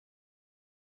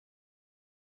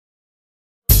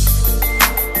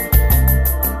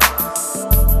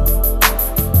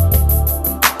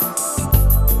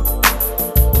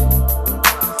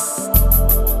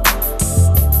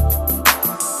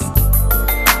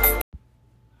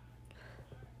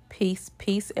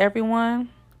Peace, everyone.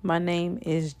 My name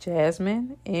is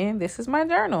Jasmine, and this is my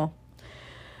journal.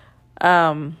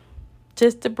 Um,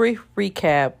 just a brief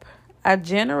recap. I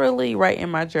generally write in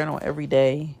my journal every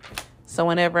day. So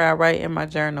whenever I write in my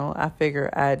journal, I figure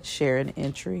I'd share an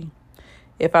entry.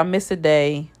 If I miss a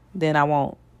day, then I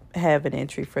won't have an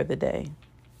entry for the day.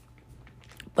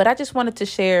 But I just wanted to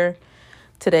share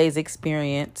today's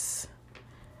experience.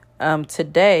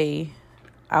 Today,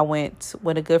 I went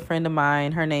with a good friend of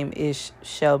mine. Her name is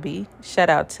Shelby. Shout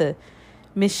out to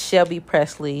Miss Shelby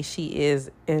Presley. She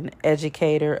is an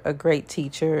educator, a great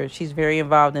teacher. She's very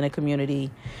involved in the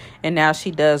community. And now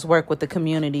she does work with the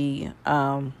community,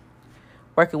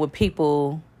 working with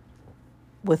people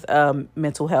with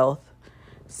mental health.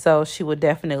 So she would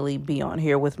definitely be on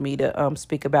here with me to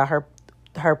speak about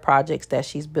her projects that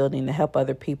she's building to help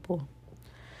other people.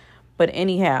 But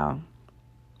anyhow,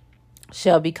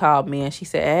 Shelby called me and she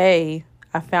said, "Hey,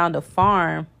 I found a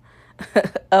farm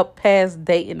up past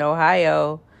Dayton,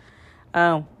 Ohio.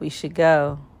 We should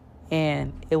go."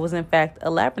 And it was in fact a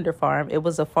lavender farm. It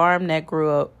was a farm that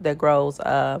grows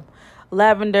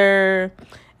lavender,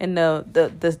 and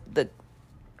the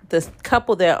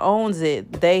couple that owns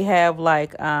it, they have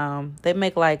they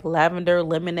make like lavender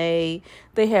lemonade.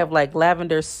 They have like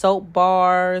lavender soap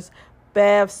bars,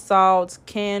 bath salts,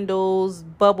 candles,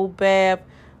 bubble bath.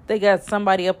 They got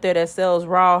somebody up there that sells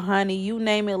raw honey. You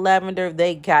name it, lavender,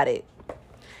 they got it.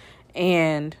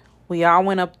 And we all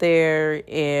went up there,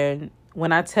 and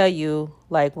when I tell you,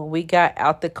 like when we got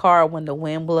out the car, when the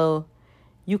wind blew,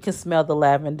 you can smell the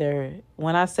lavender.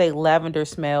 When I say lavender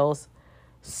smells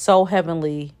so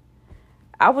heavenly,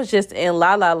 I was just in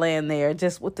La La Land there,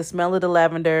 just with the smell of the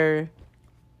lavender.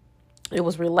 It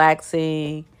was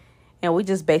relaxing. And we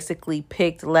just basically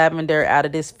picked lavender out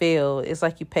of this field. It's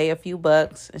like you pay a few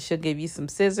bucks and she'll give you some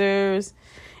scissors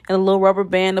and a little rubber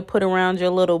band to put around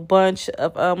your little bunch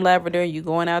of lavender. You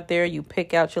going out there, you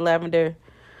pick out your lavender.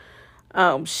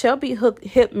 Shelby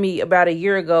hit me about a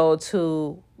year ago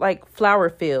to like flower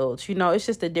fields. You know, it's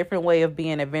just a different way of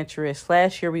being adventurous.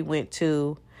 Last year we went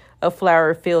to a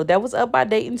flower field that was up by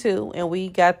Dayton too. And we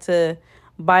got to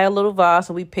buy a little vase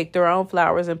and we picked our own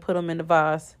flowers and put them in the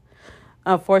vase.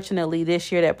 Unfortunately,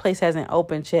 this year that place hasn't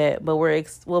opened yet, but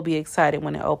we'll be excited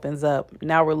when it opens up.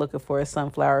 Now we're looking for a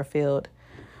sunflower field.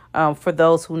 For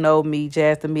those who know me,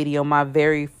 Jazz the Medium, my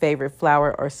very favorite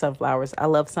flower are sunflowers. I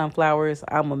love sunflowers.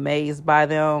 I'm amazed by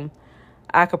them.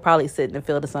 I could probably sit in the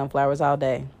field of sunflowers all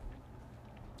day.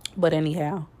 But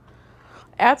anyhow,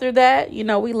 after that,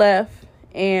 we left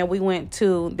and we went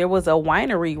there was a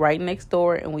winery right next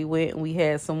door, and we went and we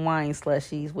had some wine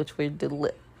slushies, which were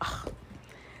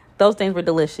those things were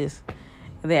delicious.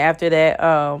 And then after that,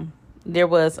 there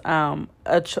was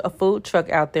a food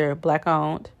truck out there, Black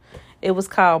owned. It was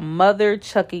called Mother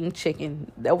Chucking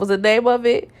Chicken. That was the name of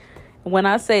it. When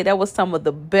I say that was some of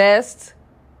the best,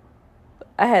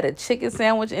 I had a chicken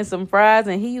sandwich and some fries,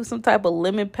 and he used some type of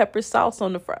lemon pepper sauce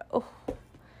on the fries. Oh.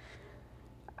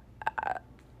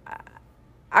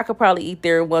 I could probably eat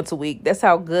there once a week. That's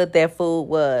how good that food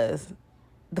was.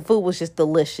 The food was just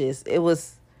delicious.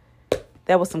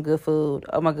 That was some good food.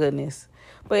 Oh, my goodness.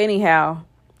 But anyhow,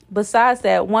 besides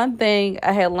that, one thing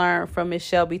I had learned from Miss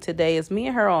Shelby today is me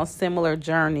and her on similar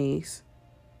journeys.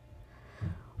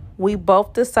 We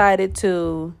both decided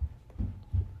to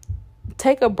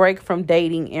take a break from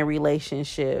dating and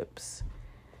relationships.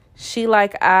 She,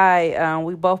 like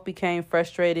we both became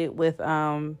frustrated with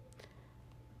how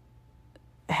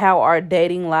our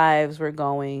dating lives were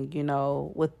going,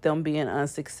 with them being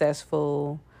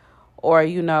unsuccessful. Or,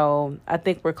 I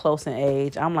think we're close in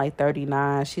age. I'm like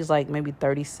 39. She's like maybe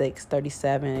 36,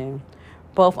 37.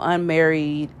 Both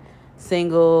unmarried,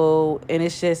 single. And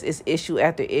it's issue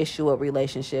after issue of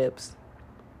relationships.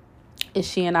 And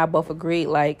she and I both agreed,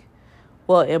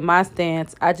 in my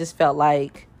stance, I just felt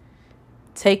like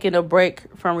taking a break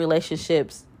from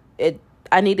relationships,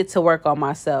 I needed to work on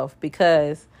myself.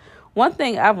 Because one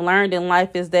thing I've learned in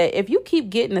life is that if you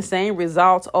keep getting the same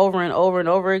results over and over and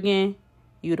over again,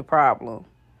 you the problem.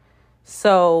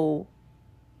 So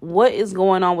what is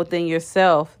going on within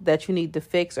yourself that you need to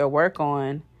fix or work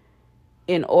on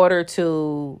in order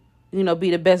to,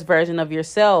 be the best version of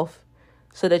yourself,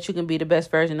 so that you can be the best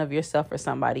version of yourself for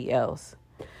somebody else?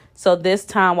 So this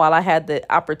time, while I had the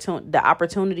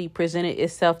opportunity presented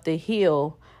itself to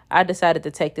heal, I decided to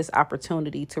take this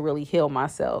opportunity to really heal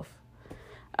myself.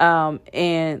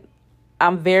 And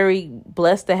I'm very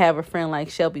blessed to have a friend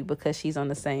like Shelby, because she's on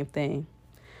the same thing.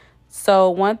 So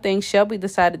one thing Shelby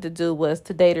decided to do was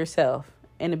to date herself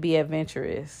and to be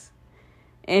adventurous.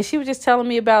 And she was just telling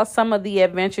me about some of the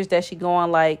adventures that she go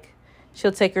on, like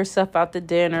she'll take herself out to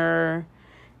dinner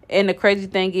And the crazy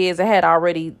thing is, I had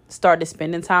already started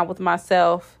spending time with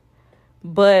myself.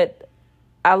 But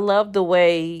I love the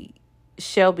way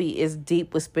Shelby is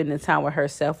deep with spending time with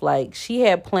herself. Like, she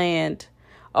had planned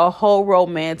a whole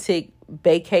romantic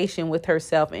vacation with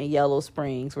herself in Yellow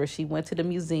Springs, where she went to the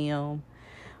museum,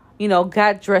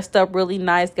 got dressed up really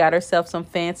nice, got herself some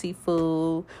fancy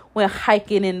food, went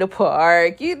hiking in the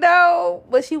park,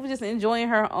 but she was just enjoying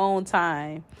her own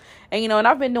time. And, and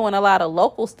I've been doing a lot of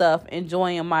local stuff,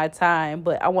 enjoying my time,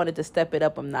 but I wanted to step it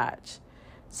up a notch.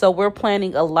 So we're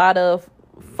planning a lot of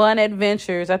fun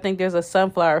adventures. I think there's a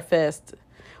Sunflower Fest.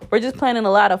 We're just planning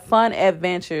a lot of fun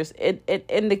adventures.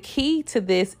 And the key to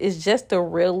this is just to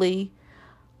really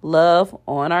love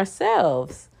on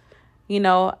ourselves.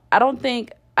 I don't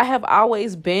think I have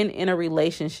always been in a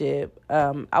relationship.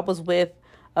 I was with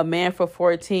a man for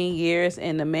 14 years,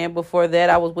 and the man before that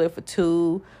I was with for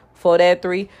 2, before that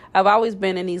 3. I've always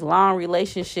been in these long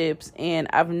relationships, and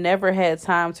I've never had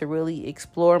time to really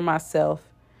explore myself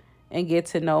and get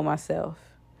to know myself.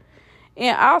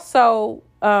 And also,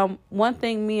 one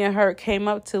thing me and her came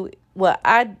up to,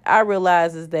 I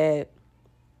realized is that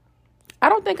I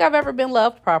don't think I've ever been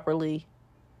loved properly.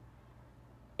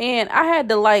 And I had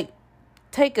to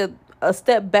take a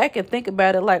step back and think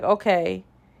about it, okay,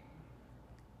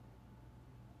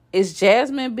 is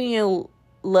Jasmine being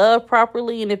loved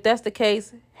properly? And if that's the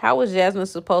case, how is Jasmine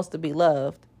supposed to be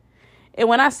loved? And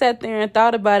when I sat there and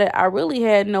thought about it, I really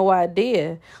had no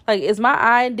idea. Is my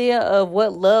idea of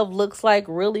what love looks like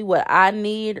really what I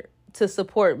need to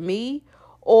support me?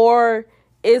 Or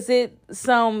is it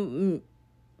some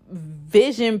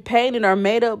vision painted or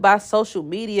made up by social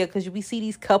media? Because we see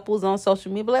these couples on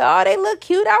social media, oh, they look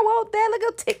cute. I want that.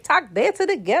 Look at TikTok dancing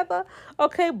together.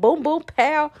 Okay, boom, boom,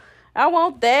 pow. I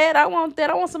want that. I want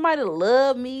somebody to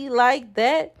love me like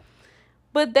that.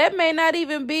 But that may not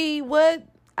even be what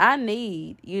I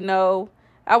need.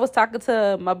 I was talking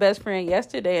to my best friend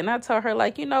yesterday, and I told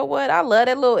her, you know what? I love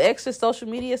that little extra social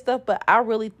media stuff, but I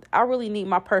really need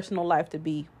my personal life to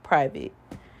be private.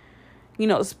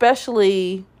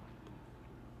 Especially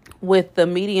with the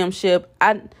mediumship.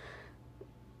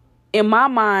 In my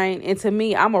mind, and to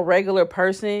me, I'm a regular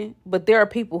person, but there are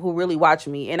people who really watch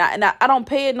me, and I don't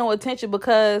pay it no attention,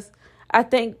 because I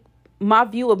think my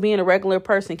view of being a regular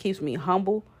person keeps me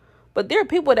humble. But there are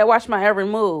people that watch my every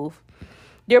move.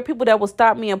 There are people that will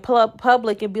stop me in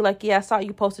public and be like, yeah, I saw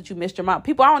you posted you missed your mom.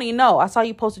 People I don't even know. I saw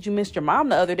you posted you missed your mom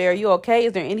the other day. Are you okay?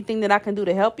 Is there anything that I can do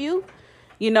to help you?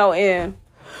 And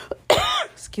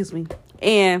excuse me.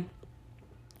 And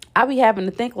I be having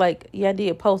to think yeah, I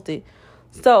did post it.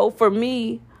 So for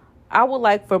me, I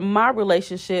would for my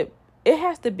relationship, it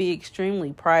has to be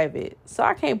extremely private. So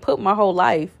I can't put my whole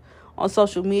life on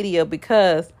social media,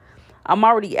 because I'm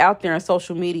already out there on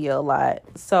social media a lot.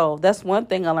 So that's one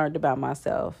thing I learned about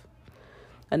myself.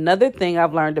 Another thing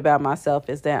I've learned about myself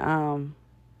is that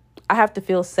I have to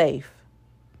feel safe.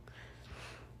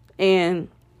 And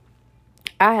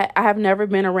I have never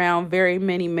been around very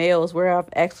many males where I've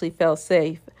actually felt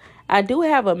safe. I do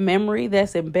have a memory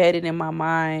that's embedded in my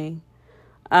mind.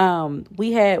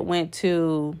 We had went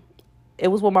to, it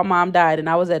was when my mom died, and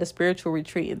I was at a spiritual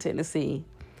retreat in Tennessee.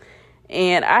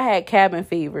 And I had cabin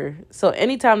fever. So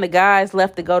anytime the guys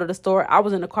left to go to the store, I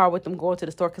was in the car with them going to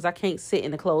the store, because I can't sit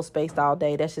in a closed space all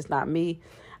day. That's just not me.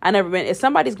 If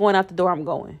somebody's going out the door, I'm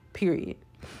going, period.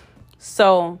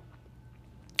 So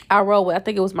I rode with, I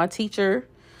think it was my teacher.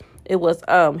 It was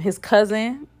his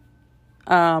cousin.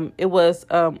 It was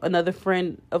another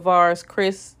friend of ours,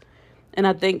 Chris. And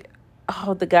I think,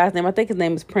 the guy's name, I think his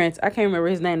name is Prince. I can't remember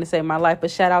his name to save my life,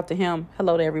 but shout out to him.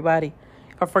 Hello to everybody.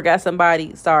 I forgot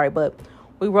somebody, sorry, but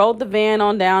we rolled the van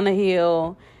on down the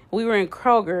hill. We were in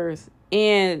Kroger's,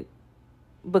 and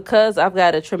because I've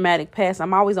got a traumatic past,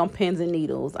 I'm always on pins and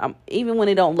needles. Even when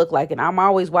it don't look like it, I'm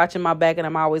always watching my back, and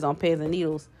I'm always on pins and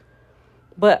needles.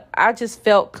 But I just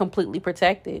felt completely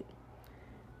protected.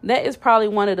 That is probably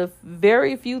one of the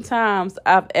very few times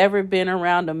I've ever been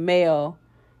around a male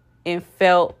and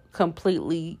felt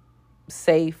completely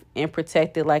safe and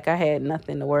protected, like I had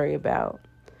nothing to worry about.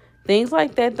 Things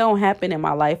like that don't happen in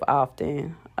my life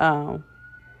often.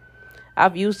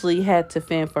 I've usually had to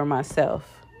fend for myself.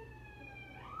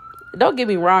 Don't get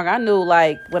me wrong. I knew,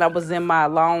 when I was in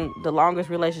the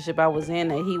longest relationship I was in,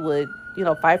 that he would,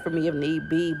 fight for me if need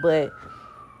be. But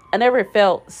I never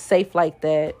felt safe like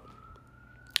that.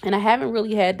 And I haven't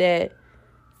really had that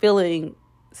feeling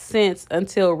since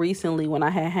until recently, when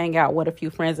I had hang out with a few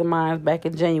friends of mine back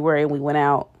in January, and we went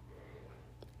out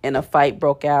and a fight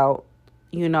broke out.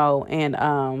 And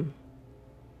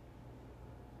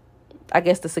I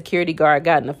guess the security guard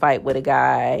got in a fight with a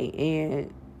guy,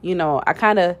 and, I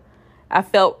kind of I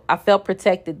felt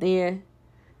protected then,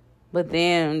 but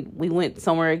then we went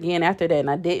somewhere again after that, and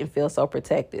I didn't feel so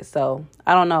protected. So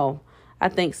I don't know. I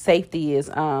think safety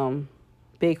is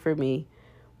big for me,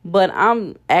 but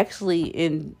I'm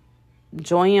actually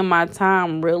enjoying my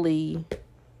time, really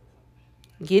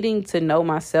getting to know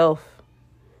myself.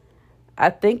 I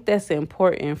think that's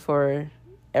important for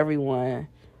everyone.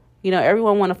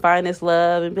 Everyone want to find this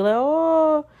love and be like,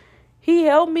 oh, he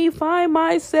helped me find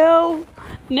myself.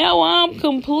 Now I'm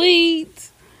complete.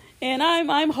 And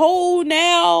I'm whole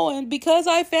now. And because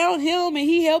I found him and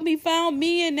he helped me found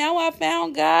me and now I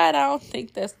found God. I don't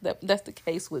think that's the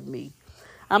case with me.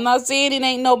 I'm not saying it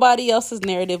ain't nobody else's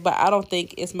narrative, but I don't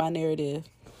think it's my narrative.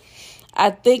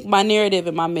 I think my narrative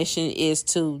and my mission is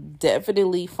to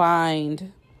definitely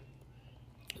find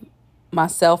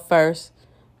myself first,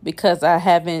 because I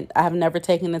have never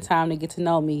taken the time to get to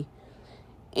know me.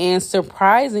 And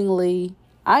surprisingly,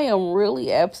 I am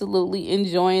really absolutely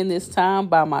enjoying this time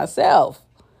by myself.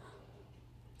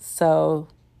 So,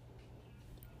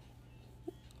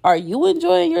 are you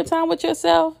enjoying your time with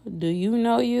yourself? Do you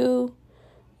know you?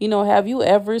 Have you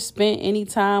ever spent any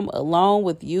time alone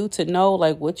with you to know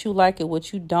like what you like and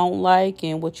what you don't like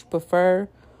and what you prefer,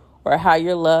 or how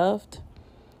you're loved?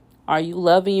 Are you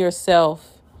loving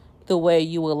yourself the way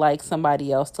you would like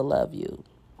somebody else to love you?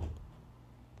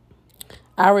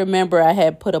 I remember I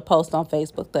had put a post on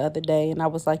Facebook the other day, and I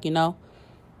was like, I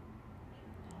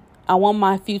want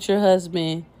my future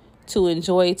husband to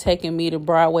enjoy taking me to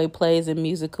Broadway plays and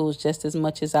musicals just as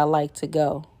much as I like to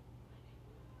go.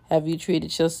 Have you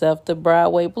treated yourself to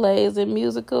Broadway plays and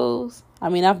musicals? I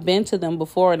mean, I've been to them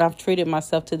before and I've treated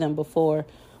myself to them before.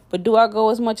 But do I go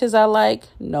as much as I like?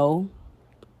 No.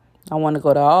 I want to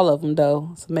go to all of them,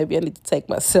 though. So maybe I need to take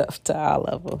myself to all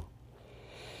of them.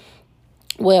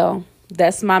 Well,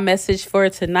 that's my message for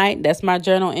tonight. That's my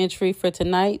journal entry for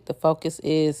tonight. The focus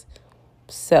is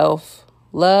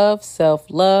self-love,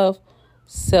 self-love,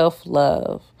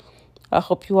 self-love. I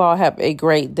hope you all have a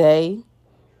great day.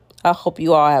 I hope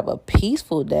you all have a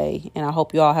peaceful day. And I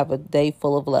hope you all have a day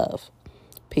full of love.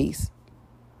 Peace.